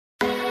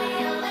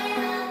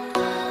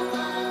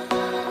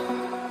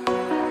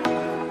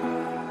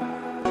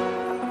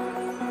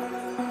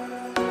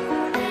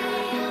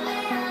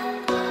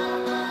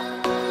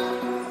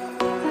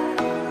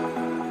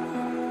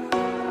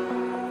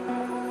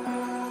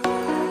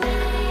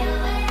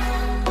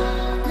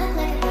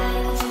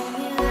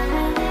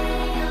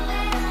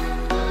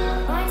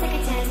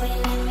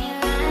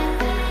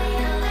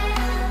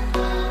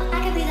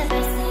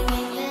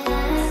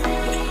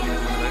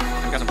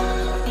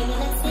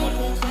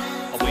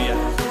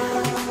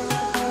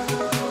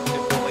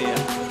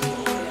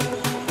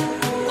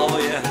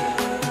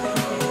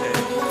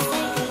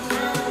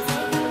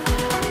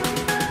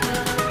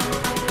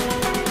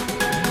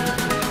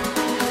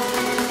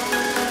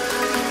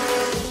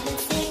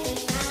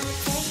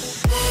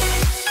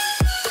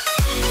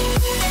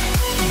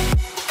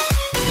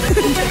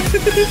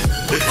Finally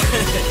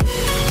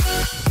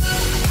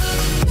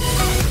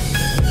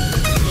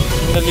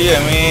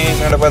हामी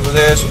 5:30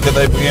 बजे सुर्खेत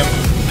आइपुग्यौँ।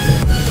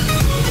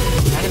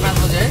 5:30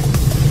 बजे है?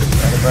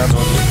 5:30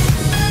 बजे।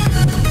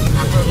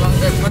 आफ्नो लङ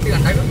ड्राइभ कति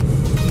घन्टाको?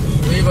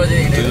 2 बजे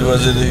हिँडेको। 2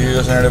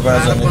 बजेदेखिको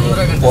 5:30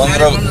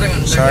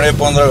 अनि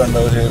 15 घन्टा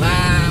बस्यो।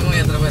 लामो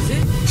यात्रापछि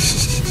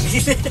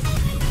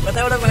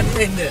कताबाट माथि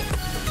चाहिन्छ?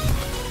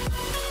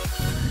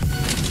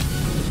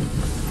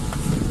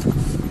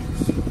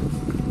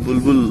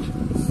 बुलबुल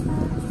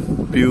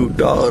भ्यू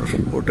टावर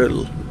होटल।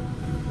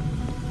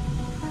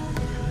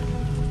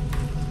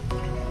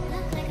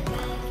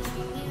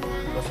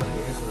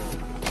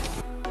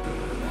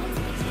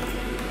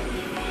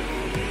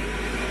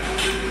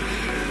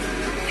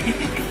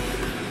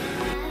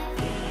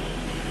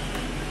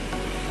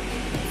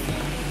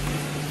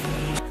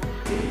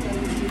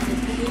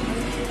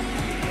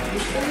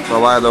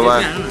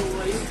 दबाए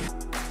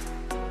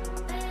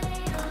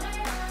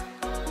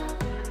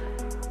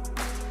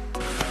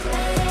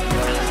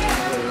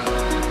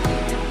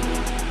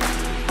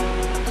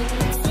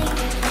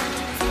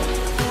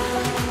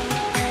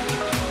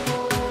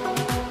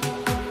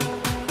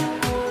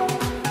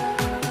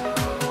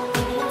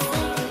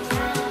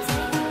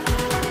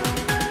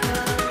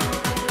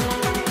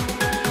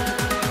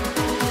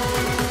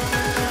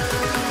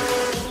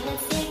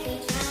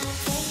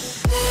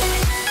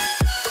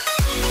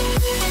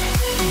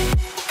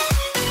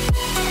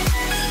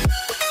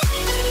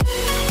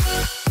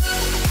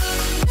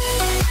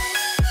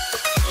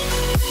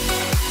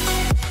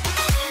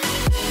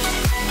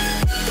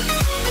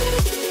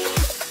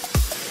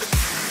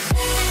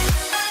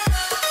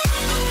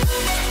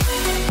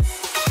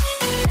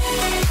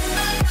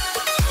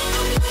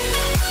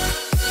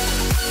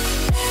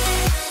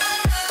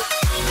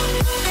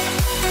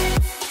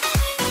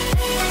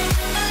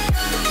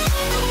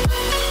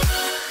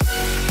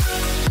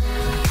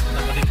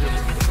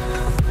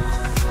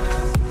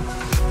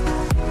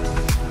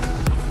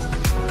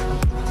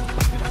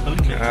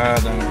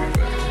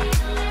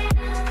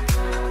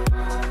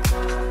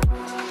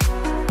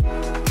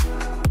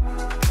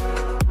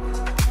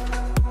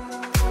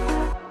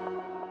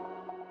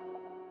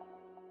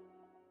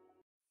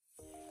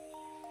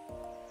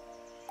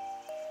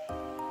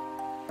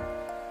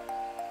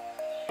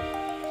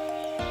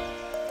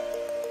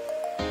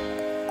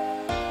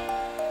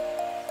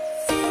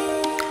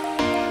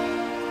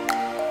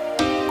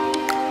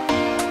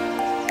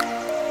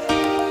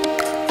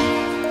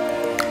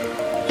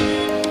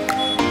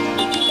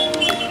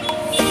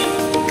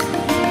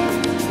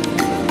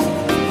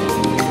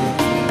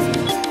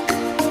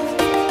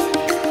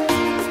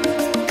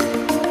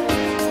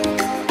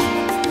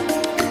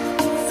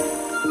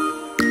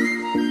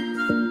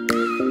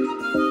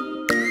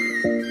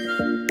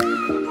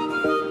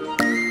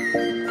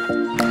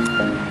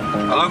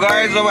हेलो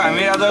गाइज, अब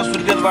हामी आज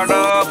सुर्खेतबाट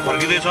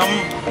फर्किँदैछौँ।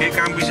 केही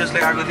काम विशेषले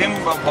आएको थियौँ।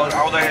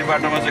 आउँदाखेरि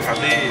बाटोमा चाहिँ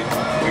खालि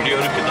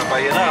भिडियोहरू खिच्न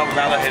पाइएन। अब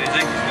जाँदाखेरि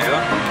चाहिँ खिच्ने हो।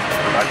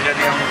 राति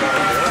राति आउनु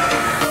कारणले हो।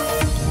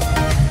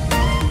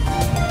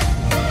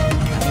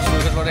 हामी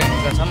सुर्खेतबाट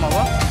हिँडेका छौँ। अब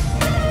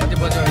कति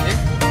बज्यो अहिले?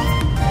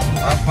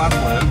 5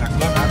 भयो ठ्याक्क।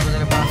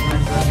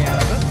 5:05 बजी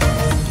आएको।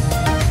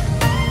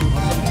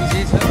 मौसम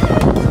ठिकै छ।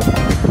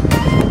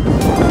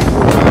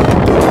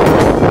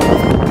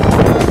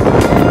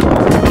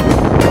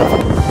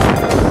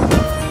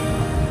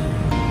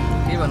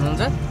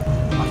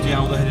 अस्ति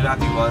आउँदाखेरि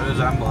राति भएर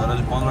जाम भएर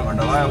 15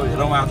 घन्टा भयो। अब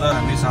हेरौँ आज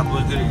हामी 7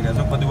 बजीतिर हिँडेका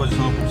छौँ। कति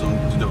बजीसम्म पुग्छौँ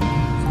छिटो।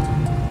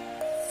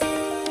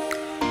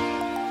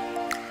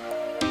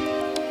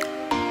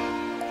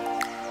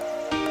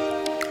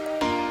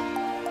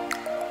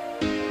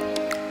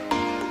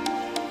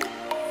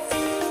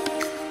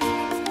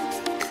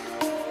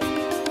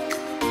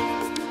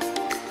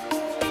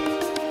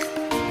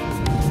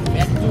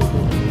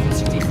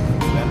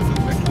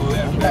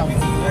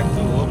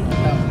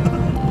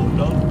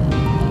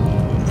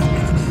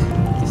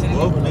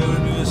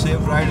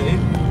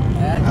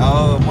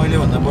 मैले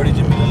भन्दा बढी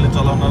चाहिँ मिलनले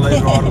चलाउनलाई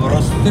रहर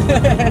गरोस्।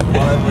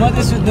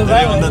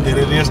 मलाई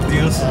धेरै रेस्ट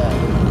दियोस्।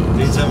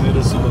 त्यही छ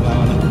मेरो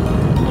शुभकामना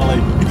मलाई।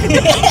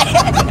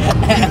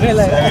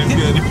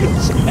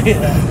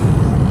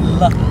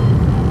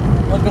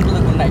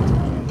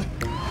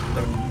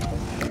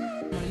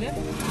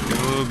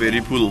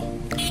 भेरी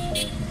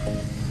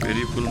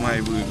पुलमा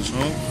आइपुगेको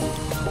छौँ।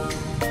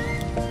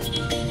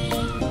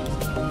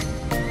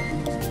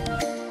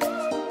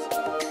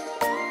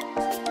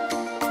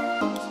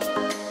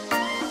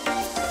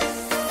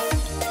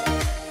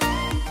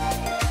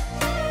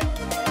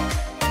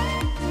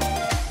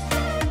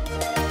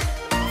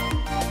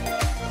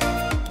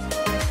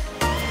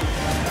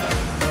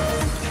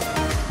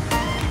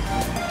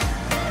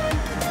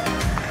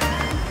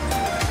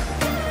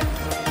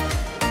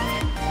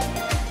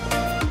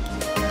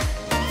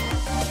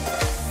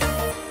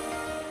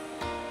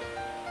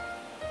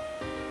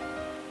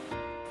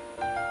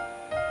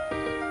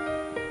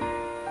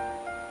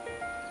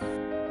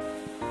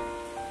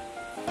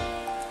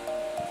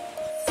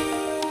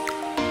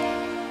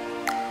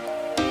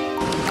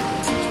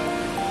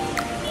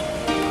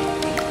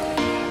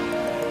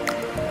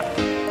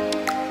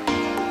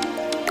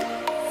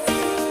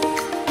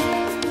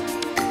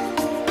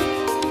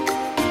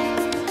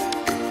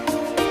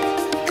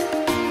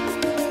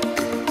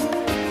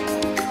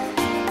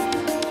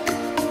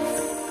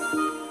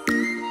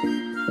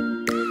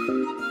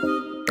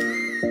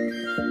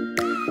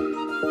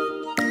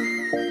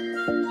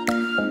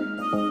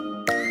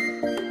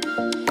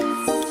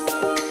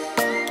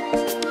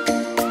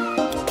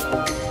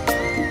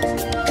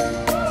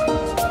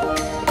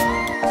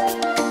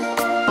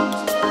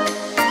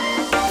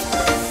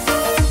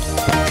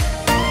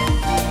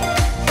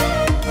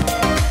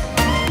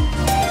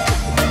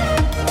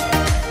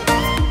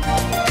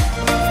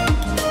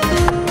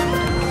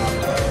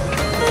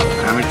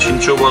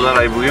 सिन्चो बजार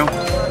आइपुग्यौँ।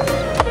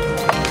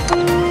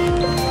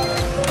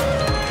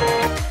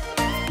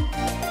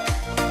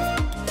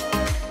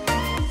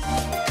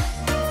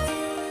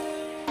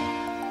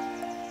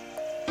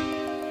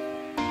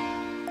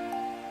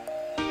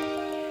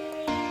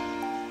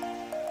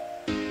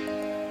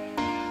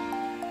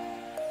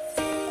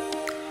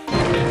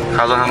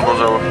 खाजा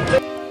खानुपर्छ अब।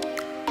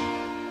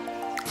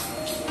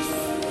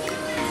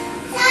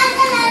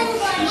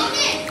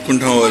 कुन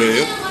ठाउँ हो अरे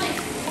यो?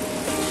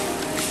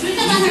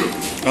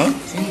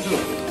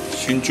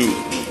 सिन्चु।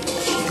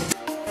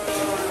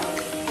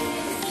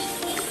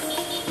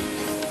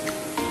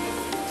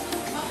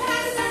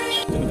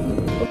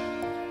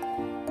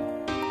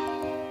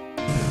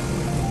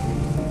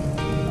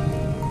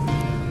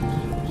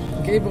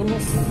 केही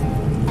बोल्नुहोस्।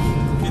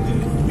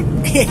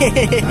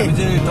 हामी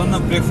चाहिँ टन्न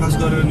ब्रेकफास्ट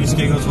गरेर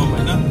निस्केको छौँ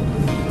होइन।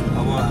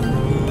 अब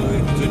हाम्रो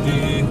एकचोटि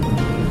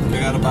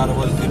 11-12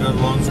 बजीतिर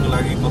लन्चको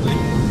लागि कतै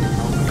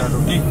आउनु बाटो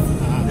नि।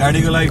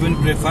 गाडीको लागि पनि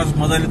ब्रेकफास्ट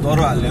मजाले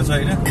दह्रो हालिएको छ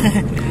होइन।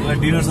 मलाई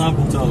डिनरसँग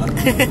पुग्छ होला।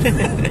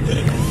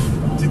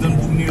 चितवन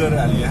पुग्ने गरेर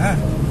हालियो हा।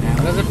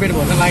 हाम्रो चाहिँ पेट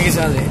भर्न लागि छ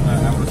अझै।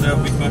 हाम्रो चाहिँ अब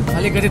बिचमा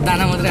अलिकति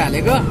दाना मात्रै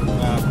हालेको।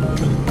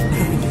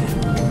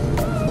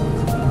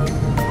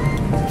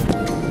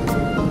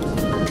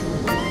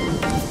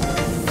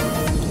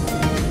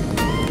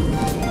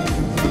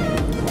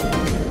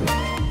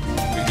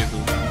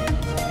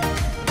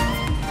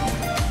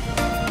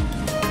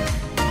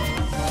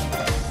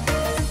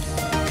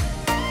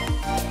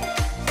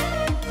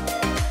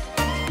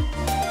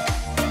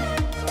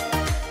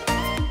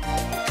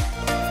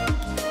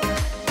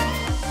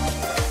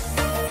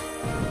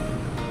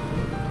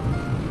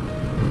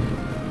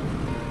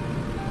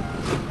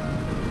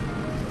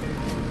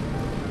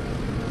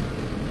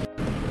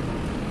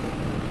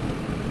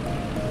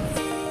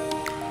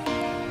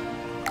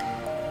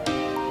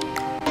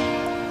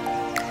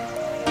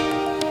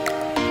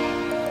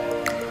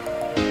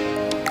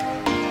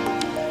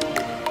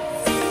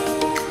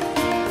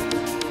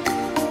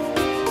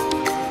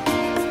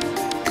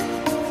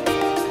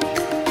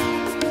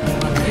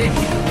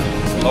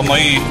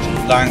 Lamai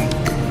Dang.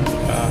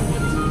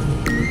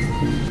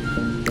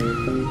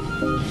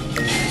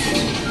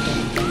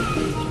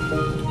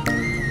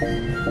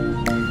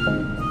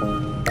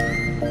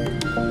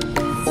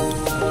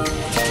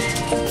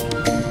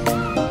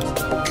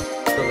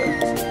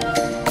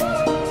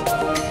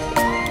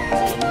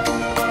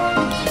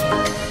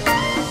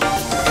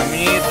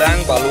 Kami Dang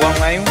Baluang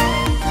ngayon.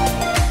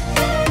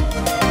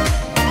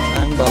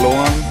 Dang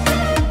Baluang.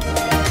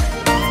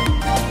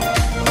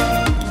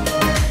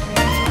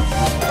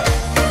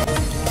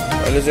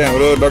 अहिले चाहिँ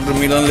हाम्रो डाक्टर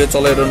मिलनले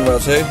चलाइरहनु भएको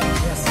छ है।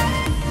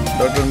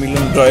 डाक्टर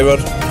मिलन ड्राइभर।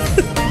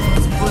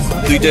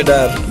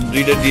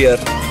 दुईटै डियर।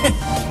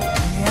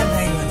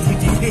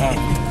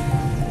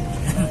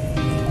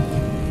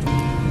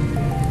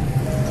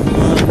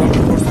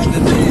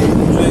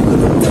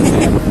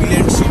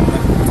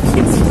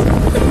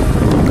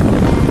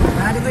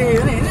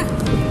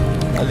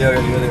 अलि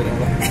अगाडि गरेर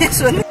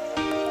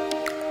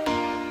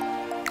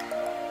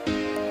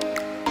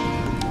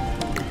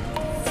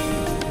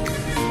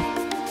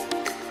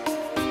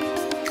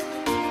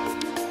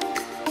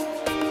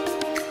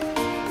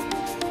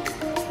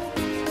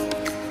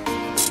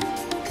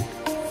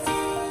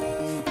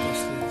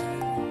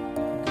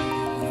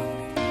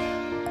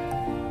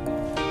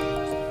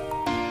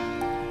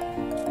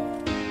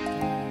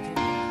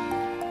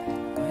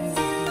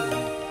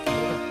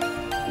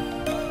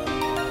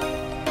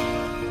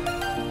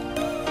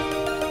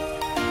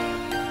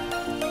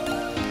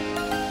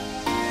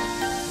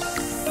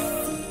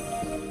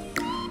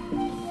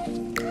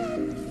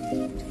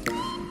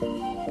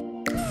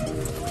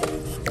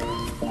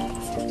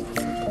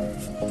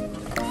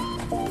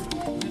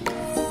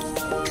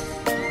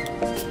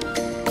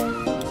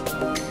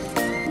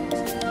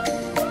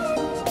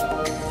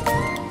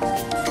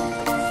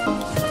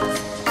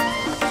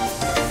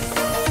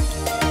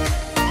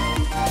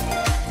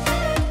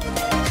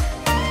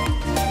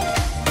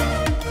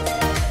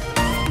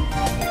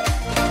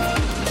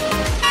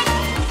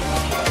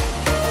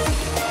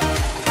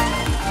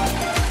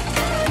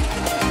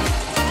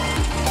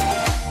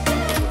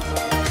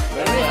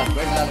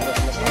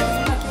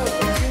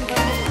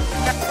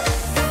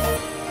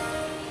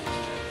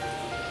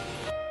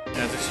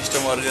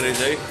सिस्टम अर्कै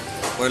रहेछ है।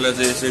 पहिला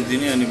चाहिँ यसरी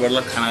दिने अनि बल्ल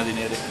खाना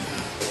दिने अरे।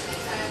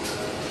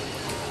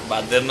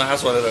 भात दिएर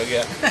नखास भनेर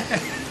क्या।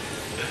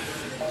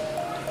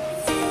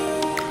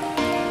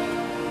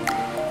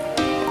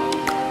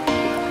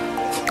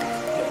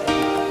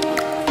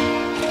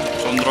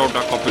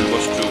 चन्द्रौटा कपिल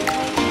वस्तु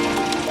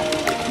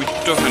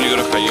मिठो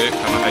खानेकुरा खाइयो है।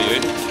 खाना खाइयो है।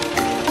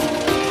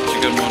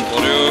 चिकन मन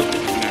पर्यो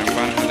अनि हामी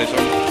पान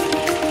खाँदैछौँ।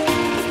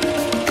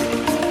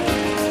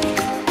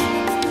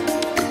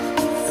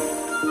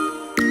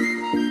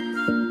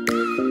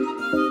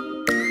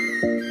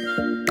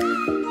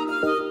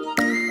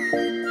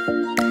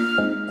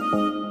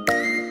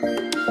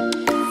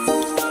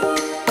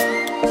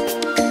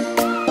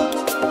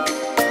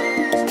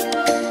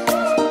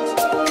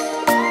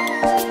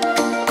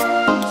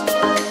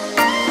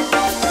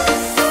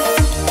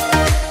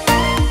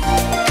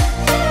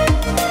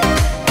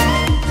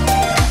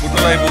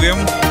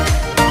 आइपुग्यौँ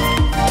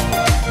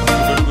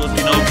पुटुलको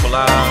दिनौ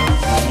खोला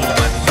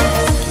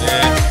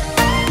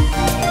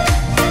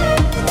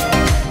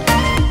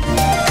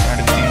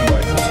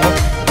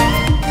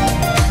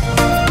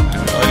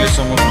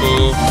अहिलेसम्मको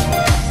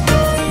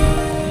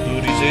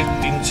दूरी चाहिँ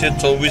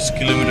 324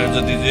 किलोमिटर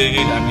जति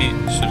चाहिँ हामी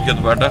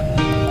सुर्खेतबाट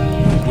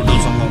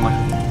पुटुलसम्ममा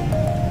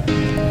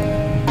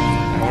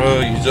हाम्रो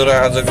हिजो र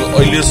आजको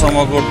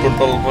अहिलेसम्मको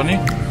टोटल पनि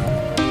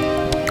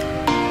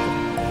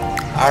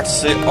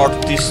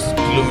 838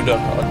 किलोमिटर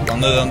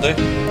भन्दै जाँदै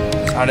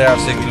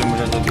 850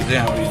 किलोमिटर जति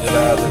चाहिँ हाम्रो हिजो र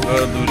आजको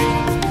दूरी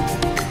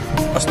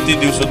अस्ति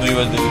दिउँसो 2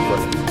 बजेदेखि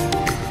पऱ्यो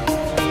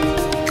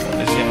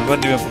भनेपछि हामी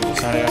कतिमा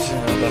पुग्छ 850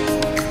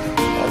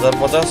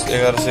 1050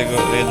 1100 को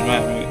रेन्जमा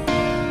हामी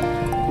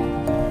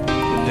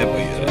पुग्दै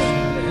भइरहेछ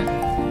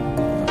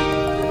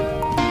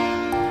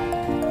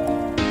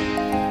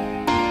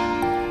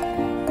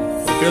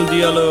होटल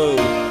दियालो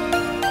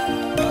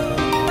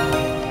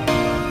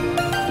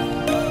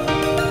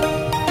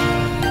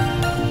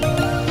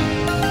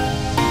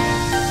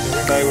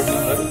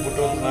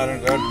पुटुल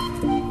नारायणघाट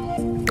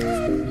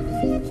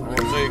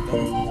रोड चाहिँ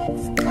एकदम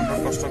अन्डर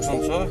कन्स्ट्रक्सन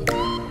छ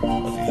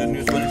हिजो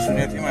न्युज पनि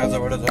सुनेको थियौँ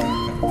आजबाट झन्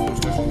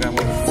कन्स्ट्रक्सन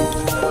कामहरू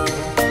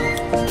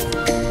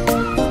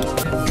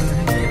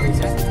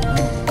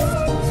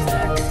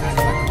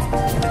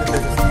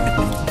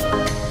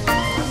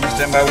नेक्स्ट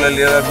टाइम बाबुलाई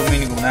लिएर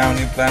लुम्बिनी घुम्न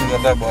आउने प्लान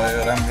गर्दा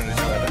भयो राम्रो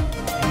रहेछ बाटो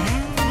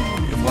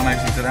यो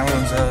बनाएपछि चाहिँ राम्रो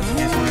हुन्छ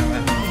के समयमा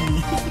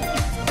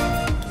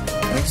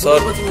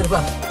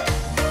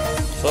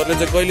सरले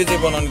चाहिँ कहिले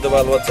चाहिँ बनाउने त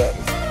बालबच्चाहरू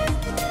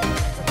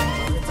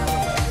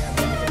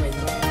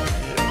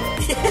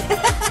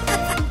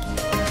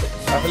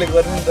आफूले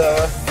गर्ने नि त अब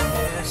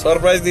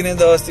सरप्राइज दिने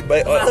त अस्ति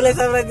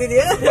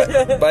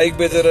बाइक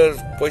बेचेर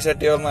पैसा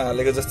टेबलमा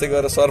हालेको जस्तै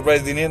गरेर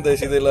सरप्राइज दिने नि त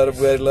सिधै लगाएर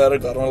बुहारी लगाएर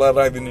घरमा लगाएर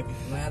राखिदिने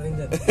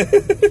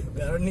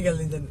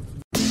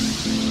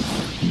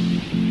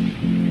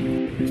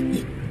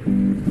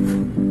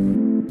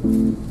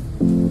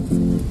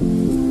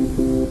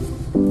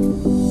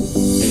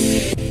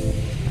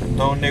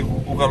दाउने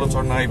उकालो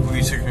चढ्न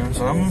आइपुगिसकेका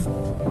छौँ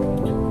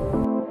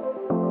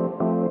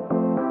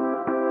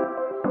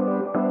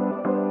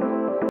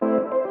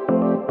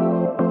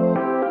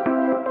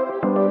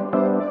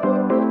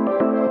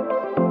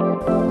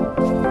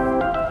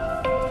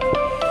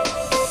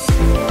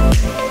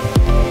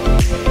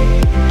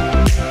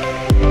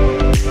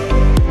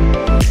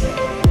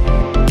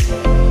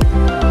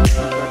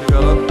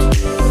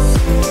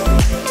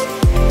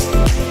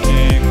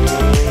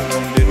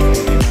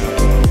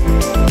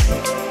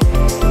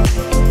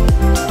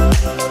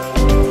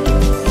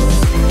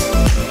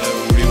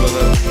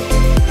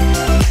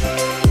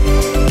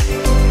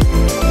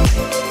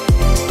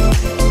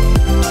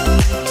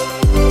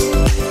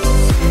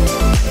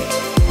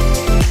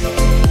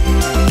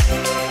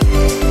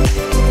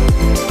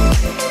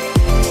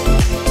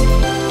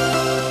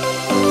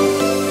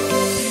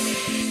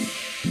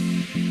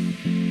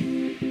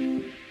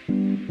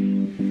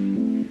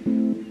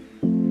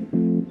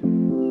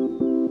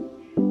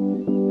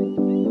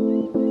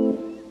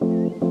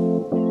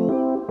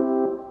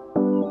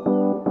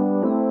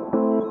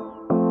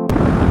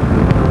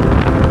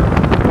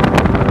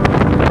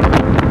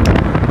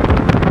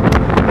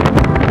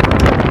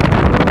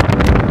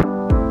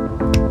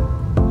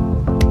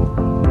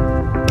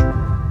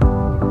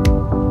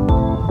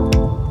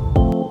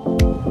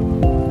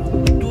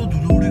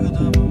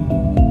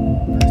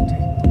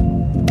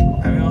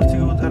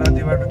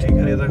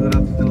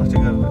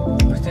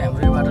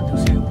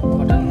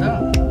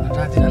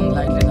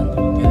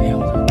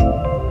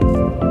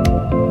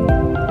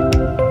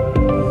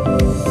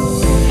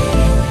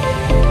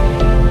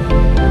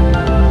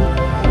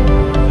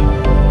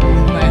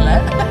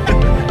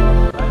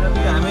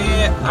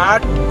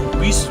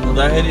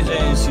हुँदाखेरि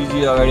चाहिँ सिजी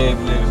अगाडि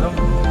आइपुगेको छौँ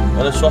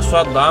अहिले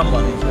शाश्वत धाम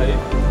भनिन्छ है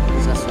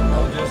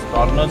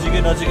घर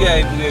नजिकै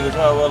आइपुगेको छ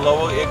अब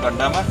लगभग 1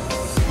 घन्टामा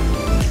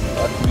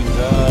पुगिन्छ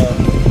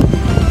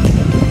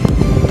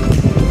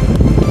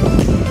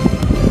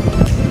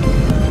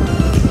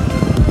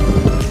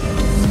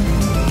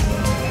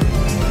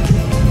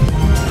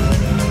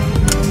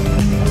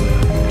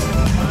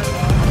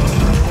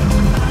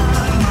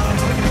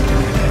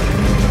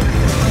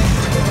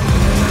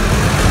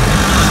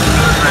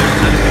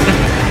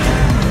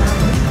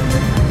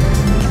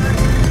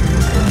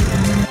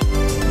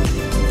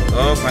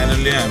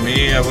फाइनली हामी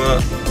अब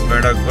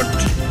बेडाकोट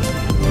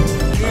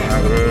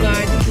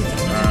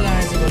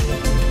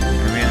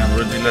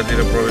हाम्रो जिल्लातिर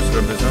प्रवेश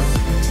गर्दैछौँ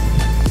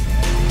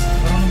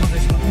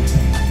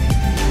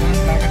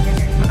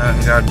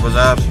नारायणघाट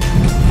बजार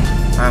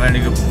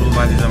नारायणीको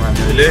पुलमाथि छौँ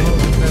हामी अहिले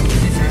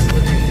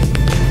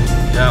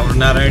यहाँ हाम्रो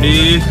नारायणी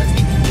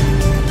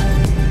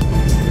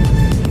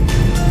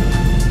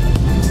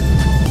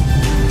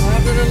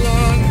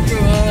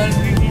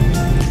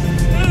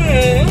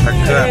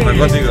हामीलाई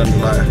कति गर्नु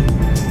लाग्यो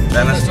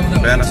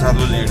बिहान 7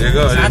 बजी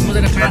हिँडेको 7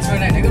 बजेर 5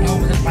 मिनट हिँडेको 9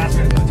 बजेर 5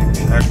 मिनट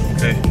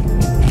ओके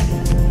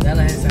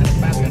जाँदाखेरि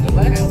 5.5 घन्टा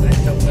लाग्यो